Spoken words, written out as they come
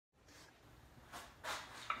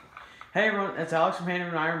Hey everyone, it's Alex from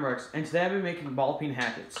Hannemann Ironworks, and today I'll be making ball-peen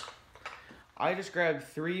hatchets. I just grabbed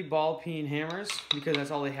 3 ball-peen hammers because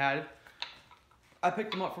that's all they had. I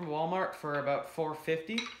picked them up from Walmart for about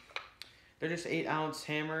 $4.50. They're just 8-ounce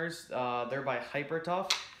hammers. They're by Hyper Tough,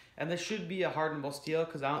 and this should be a hardenable steel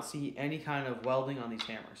because I don't see any kind of welding on these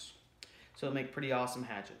hammers. So they'll make pretty awesome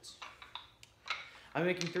hatchets. I'm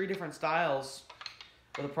making 3 different styles,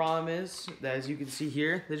 but the problem is that, as you can see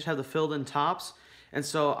here, they just have the filled-in tops. And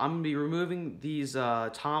so I'm going to be removing these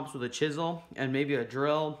tops with a chisel and maybe a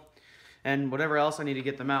drill and whatever else I need to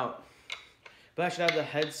get them out. But I should have the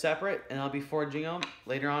heads separate, and I'll be forging them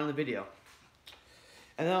later on in the video.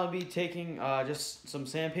 And then I'll be taking just some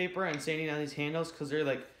sandpaper and sanding down these handles because they're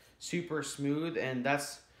like super smooth, and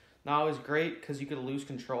that's not always great because you could lose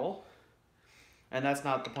control. And that's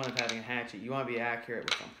not the point of having a hatchet. You want to be accurate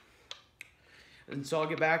with them. And so I'll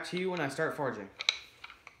get back to you when I start forging.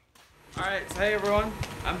 Alright, so hey everyone,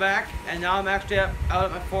 I'm back, and now I'm actually out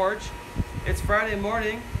at my forge. It's Friday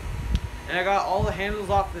morning, and I got all the handles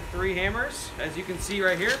off the 3 hammers, as you can see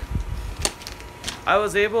right here. I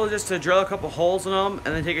was able just to drill a couple holes in them,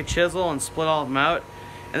 and then take a chisel and split all of them out.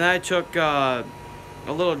 And then I took a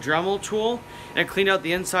little Dremel tool and cleaned out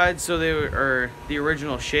the inside so they were the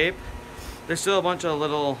original shape. There's still a bunch of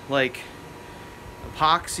little, like,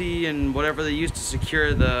 epoxy and whatever they use to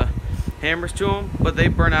secure the hammers to them, but they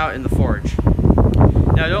burn out in the forge.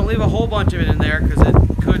 Now don't leave a whole bunch of it in there because it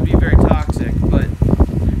could be very toxic, but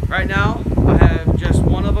right now I have just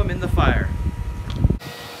one of them in the fire.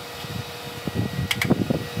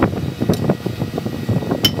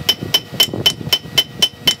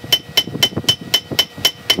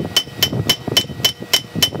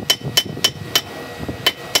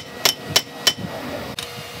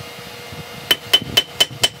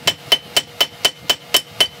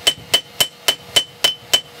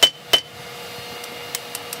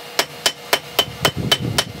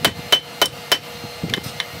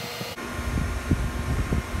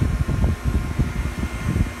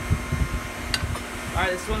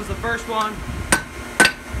 Alright, this one's the first one.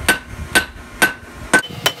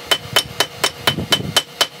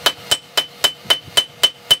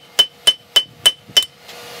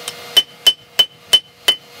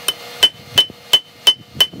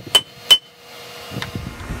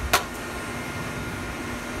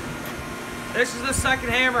 This is the second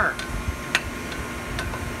hammer.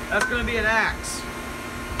 That's going to be an axe.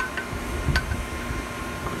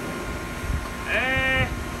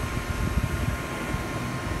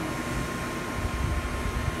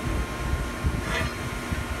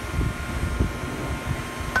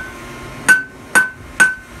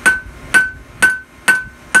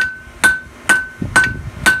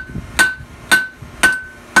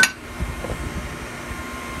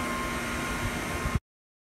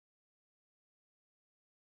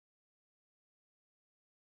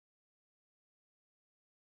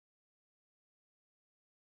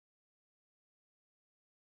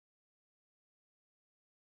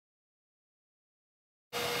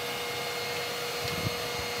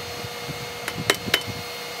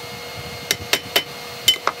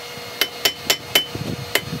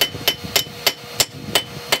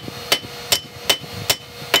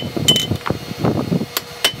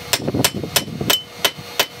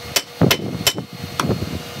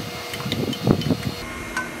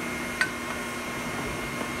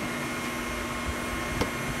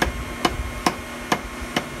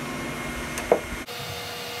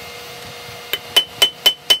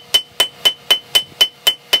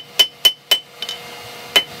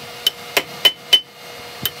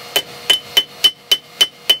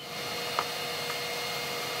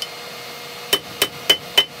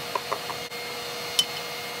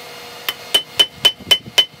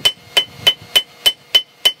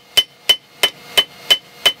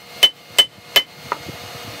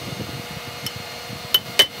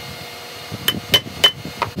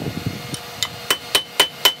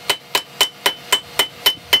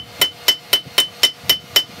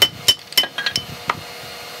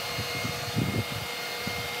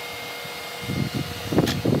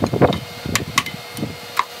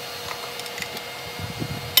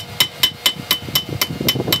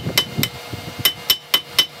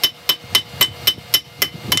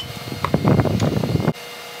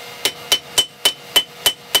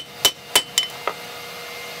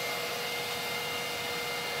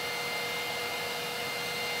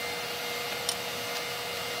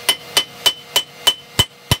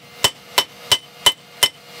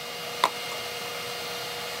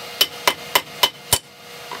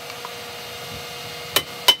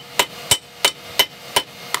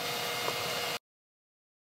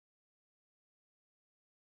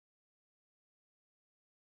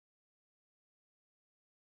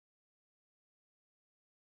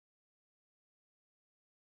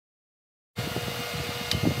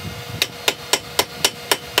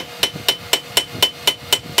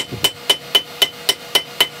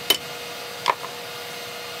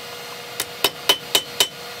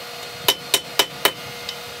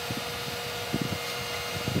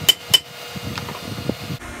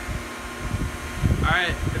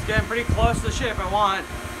 most of the shape I want.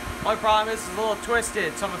 Only problem is it's a little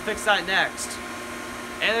twisted, so I'm gonna fix that next.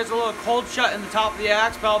 And there's a little cold shut in the top of the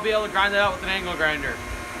axe, but I'll be able to grind that out with an angle grinder.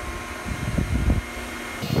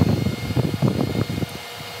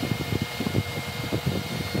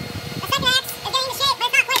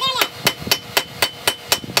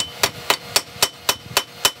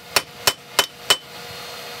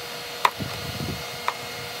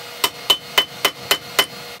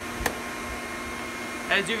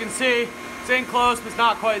 As you can see, it's in close, but it's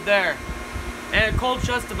not quite there. And a cold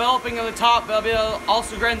shut's developing on the top, but I'll be able to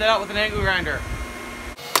also grind that out with an angle grinder.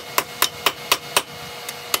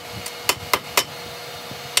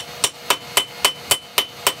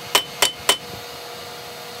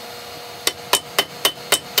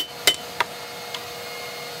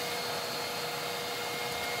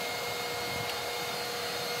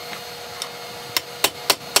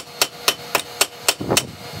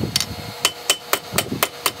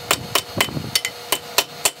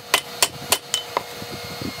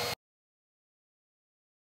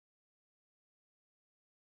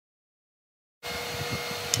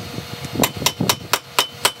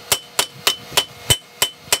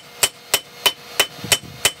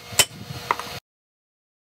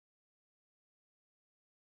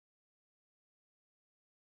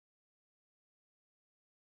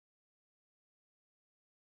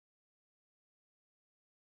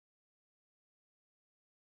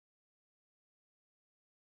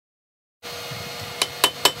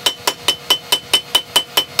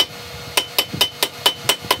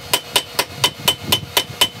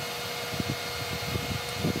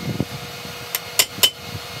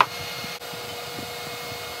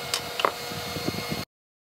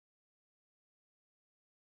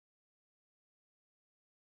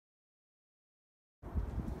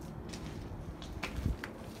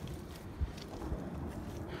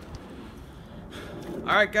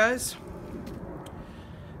 Alright guys,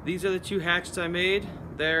 these are the two hatchets I made.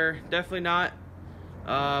 They're definitely not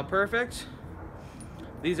perfect.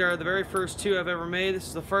 These are the very first two I've ever made. This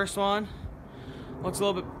is the first one. Looks a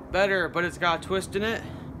little bit better, but it's got a twist in it.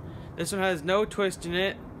 This one has no twist in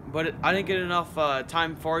it, but I didn't get enough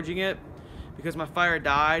time forging it because my fire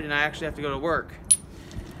died and I actually have to go to work.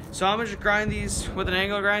 So I'm gonna just grind these with an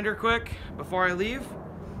angle grinder quick before I leave,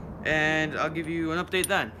 and I'll give you an update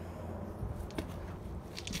then.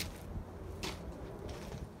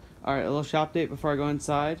 Alright, a little shop date before I go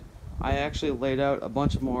inside. I actually laid out a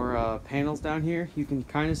bunch of more panels down here. You can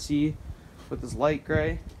kind of see with this light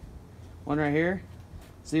gray one right here.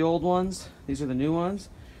 It's the old ones. These are the new ones.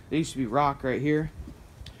 They used to be rock right here.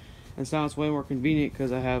 And so now it's way more convenient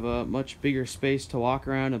because I have a much bigger space to walk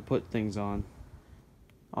around and put things on.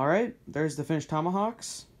 Alright, there's the finished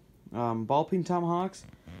tomahawks. Ballpeen tomahawks.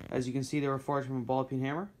 As you can see, they were forged from a Ballpeen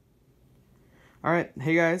hammer. Alright,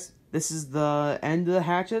 hey guys. This is the end of the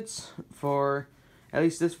hatchets for at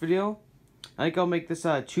least this video. I think I'll make this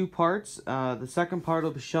two parts. The second part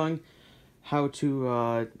will be showing how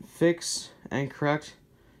to fix and correct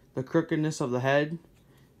the crookedness of the head,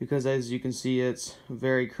 because as you can see it's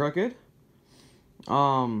very crooked.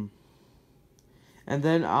 And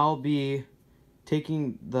then I'll be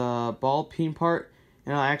taking the Ballpeen part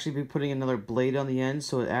and I'll actually be putting another blade on the end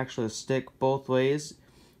so it actually stick both ways,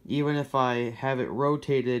 even if I have it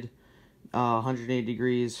rotated 180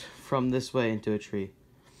 degrees from this way into a tree.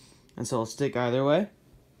 And so it'll stick either way.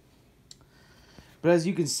 But as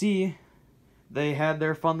you can see, they had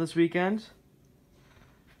their fun this weekend.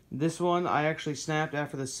 This one I actually snapped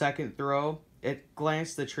after the second throw. It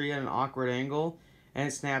glanced the tree at an awkward angle and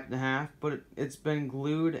it snapped in half, but it's been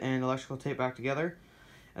glued and electrical tape back together.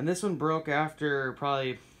 And this one broke after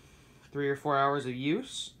probably 3 or 4 hours of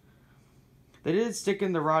use. They did stick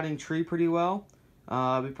in the rotting tree pretty well.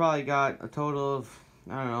 We probably got a total of,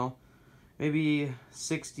 I don't know, maybe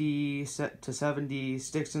 60 to 70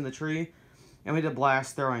 sticks in the tree, and we had a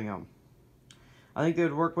blast throwing them. I think they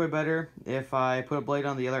would work way better if I put a blade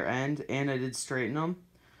on the other end and I did straighten them.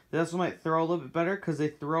 This one might throw a little bit better because they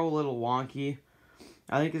throw a little wonky.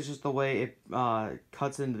 I think it's just the way it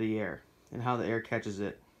cuts into the air and how the air catches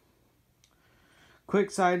it. Quick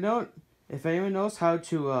side note, if anyone knows how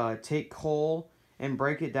to take coal and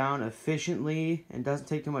break it down efficiently and doesn't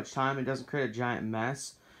take too much time and doesn't create a giant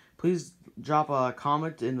mess, please drop a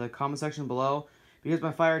comment in the comment section below, because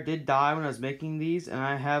my fire did die when I was making these, and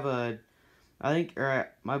I have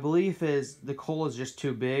my belief is the coal is just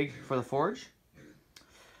too big for the forge.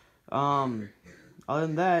 Other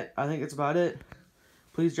than that, I think that's about it.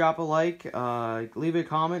 Please drop a like, leave a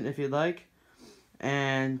comment if you'd like,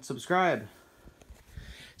 and subscribe.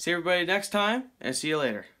 See everybody next time, and see you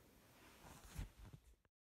later.